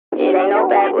It ain't no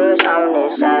backwards on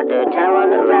this side. The town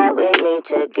wanna ride with me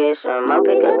to get some. I'll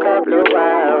pick a couple of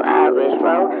wild Irish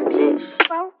roses.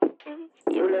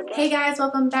 Hey guys,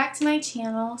 welcome back to my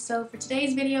channel. So for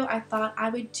today's video, I thought I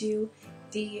would do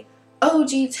the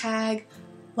OG tag,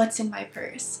 what's in my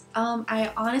purse.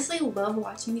 I honestly love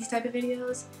watching these type of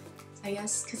videos. I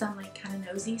guess because I'm like kind of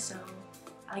nosy, so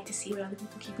I like to see what other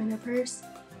people keep in their purse.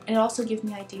 And it also gives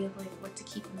me an idea of like what to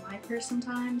keep in my purse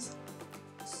sometimes.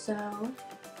 So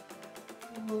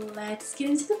let's get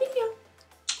into the video.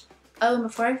 Oh, and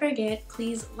before I forget,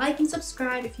 please like and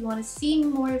subscribe if you want to see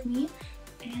more of me.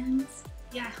 And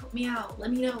yeah, help me out.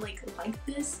 Let me know, like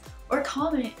this or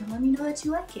comment and let me know that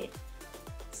you like it.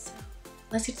 So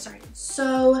let's get started.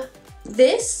 So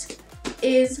this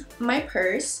is my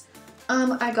purse.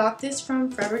 I got this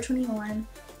from Forever 21.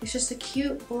 It's just a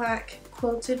cute black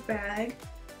quilted bag.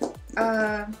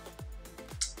 Yeah,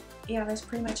 that's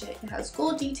pretty much it. It has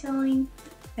gold detailing.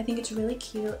 I think it's really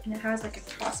cute, and it has like a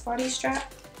crossbody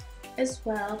strap as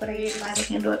well, but I either have a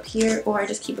handle up here or I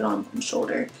just keep it on one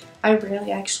shoulder. I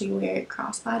rarely actually wear it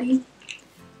crossbody,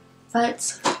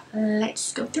 but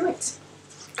let's go through it.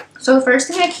 So the first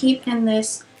thing I keep in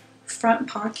this front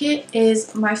pocket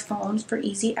is my phone for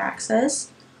easy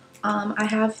access. I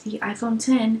have the iPhone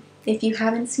 10. If you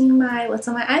haven't seen my what's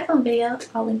on my iPhone video,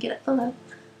 I'll link it up below.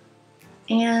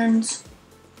 And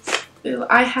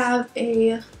I have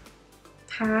a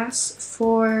pass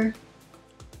for,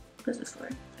 what is this for?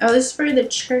 Oh, this is for the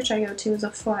church I go to, as a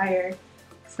flyer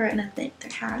for an event they're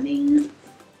having.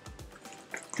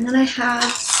 And then I have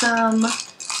some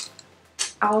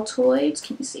Altoids.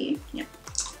 Can you see? Yeah.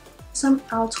 Some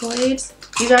Altoids.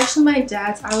 These are actually my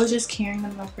dad's. I was just carrying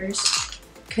them in my purse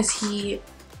because I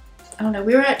don't know,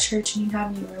 we were at church and he didn't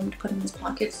have any room to put in his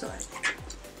pocket, so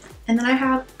and then I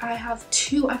have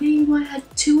two. I didn't even know I had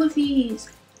two of these.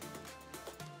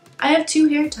 I have two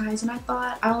hair ties and I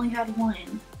thought I only had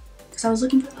one because I was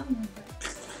looking for the other one,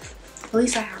 but at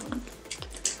least I have one.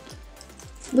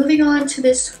 Moving on to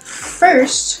this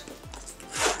first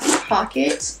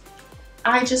pocket,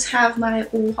 I just have my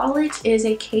wallet. It is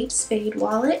a Kate Spade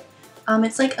wallet.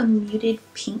 It's like a muted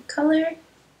pink color.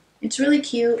 It's really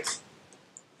cute.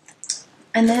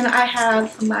 And then I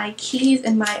have my keys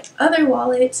in my other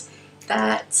wallet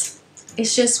that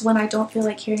it's just when I don't feel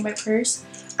like carrying my purse.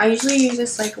 I usually use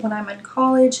this like when I'm in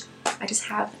college. I just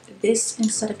have this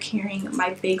instead of carrying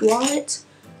my big wallet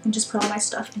and just put all my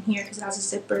stuff in here because it has a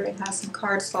zipper and has some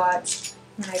card slots,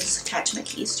 and I just attach my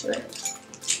keys to it.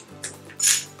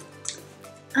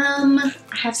 I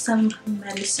have some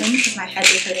medicine because my head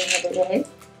is hurting the other day.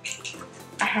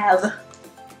 I have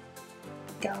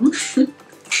gum.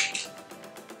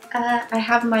 I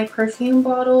have my perfume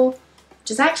bottle, which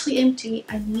is actually empty.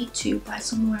 I need to buy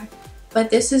some more. But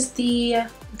this is the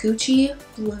Gucci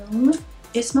Bloom.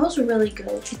 It smells really good.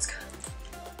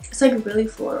 It's like really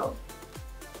floral.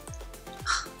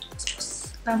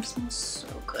 That smells so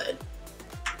good.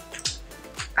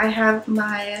 I have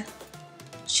my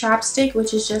chapstick,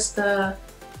 which is just the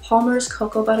Palmer's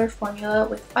Cocoa Butter formula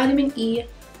with vitamin E,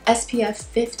 SPF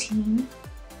 15.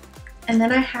 And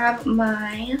then I have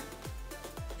my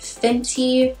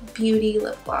Fenty Beauty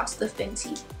lip gloss, the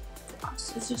Fenty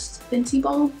gloss. It's just Fenty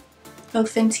Balm? No,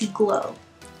 Fenty Glow.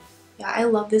 Yeah, I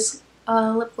love this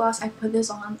lip gloss. I put this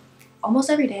on almost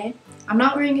every day. I'm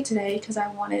not wearing it today because I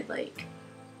wanted, like,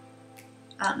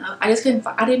 I don't know. I just couldn't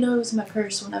I didn't know it was in my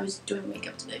purse when I was doing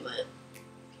makeup today, but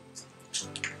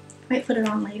I might put it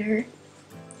on later.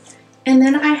 And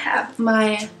then I have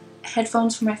my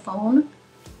headphones for my phone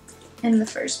in the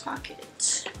first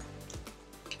pocket.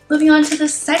 Moving on to the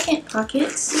second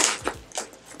pocket,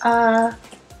 I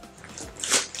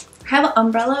have an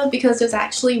umbrella because it was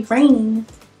actually raining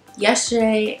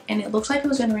yesterday and it looks like it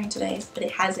was going to rain today, but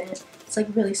it hasn't. It's like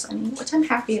really sunny, which I'm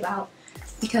happy about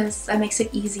because that makes it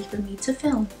easy for me to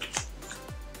film.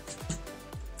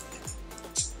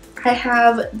 I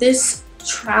have this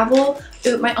travel,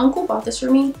 my uncle bought this for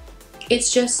me.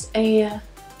 It's just a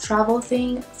travel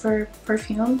thing for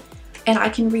perfume, and I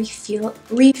can refill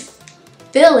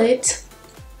it.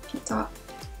 Can't talk.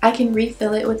 I can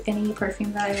refill it with any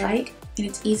perfume that I like, and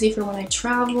it's easy for when I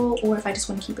travel or if I just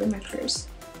want to keep it in my purse.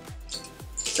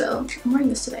 So I'm wearing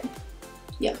this today.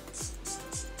 Yeah.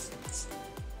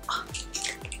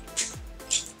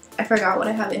 I forgot what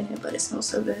I have in it, but it smells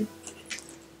so good.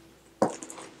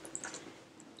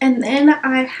 And then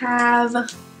I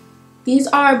have, these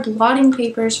are blotting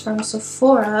papers from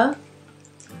Sephora.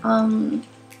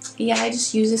 Yeah, I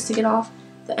just use this to get off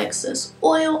the excess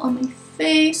oil on my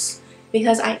face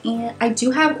because I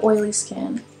do have oily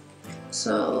skin.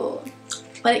 So,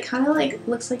 but it kind of like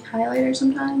looks like highlighter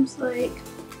sometimes. Like,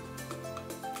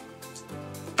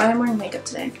 I'm wearing makeup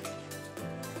today.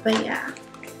 But yeah.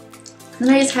 And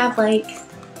then I just have like,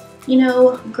 you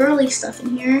know, girly stuff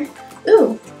in here.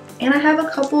 Ooh, and I have a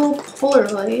couple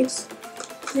Polaroids.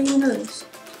 I didn't even know this.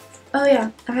 Oh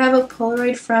yeah, I have a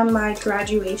Polaroid from my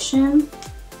graduation.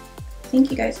 I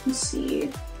think you guys can see.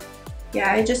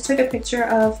 Yeah, I just took a picture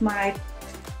of my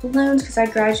balloons because I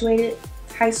graduated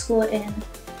high school in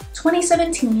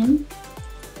 2017.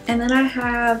 And then I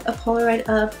have a Polaroid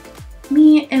of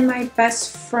me and my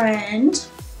best friend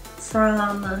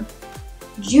from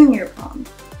junior prom.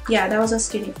 Yeah, that was us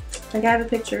skating. Like, I have a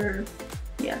picture.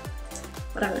 Yeah,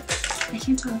 whatever. I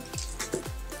can't talk.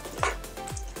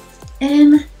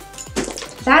 And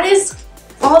that is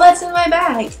all that's in my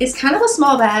bag. It's kind of a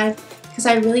small bag because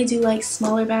I really do like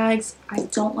smaller bags. I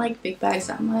don't like big bags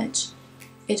that much.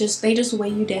 They just weigh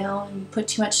you down and you put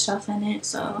too much stuff in it,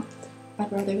 so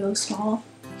I'd rather go small.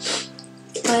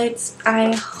 But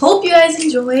I hope you guys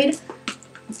enjoyed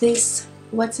this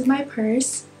what's in my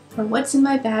purse or what's in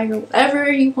my bag or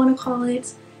whatever you want to call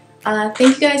it. Thank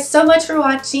you guys so much for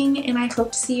watching, and I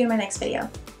hope to see you in my next video.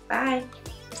 Bye.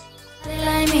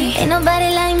 Ain't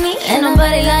nobody like me, ain't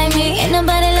nobody like me, ain't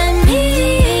nobody like me.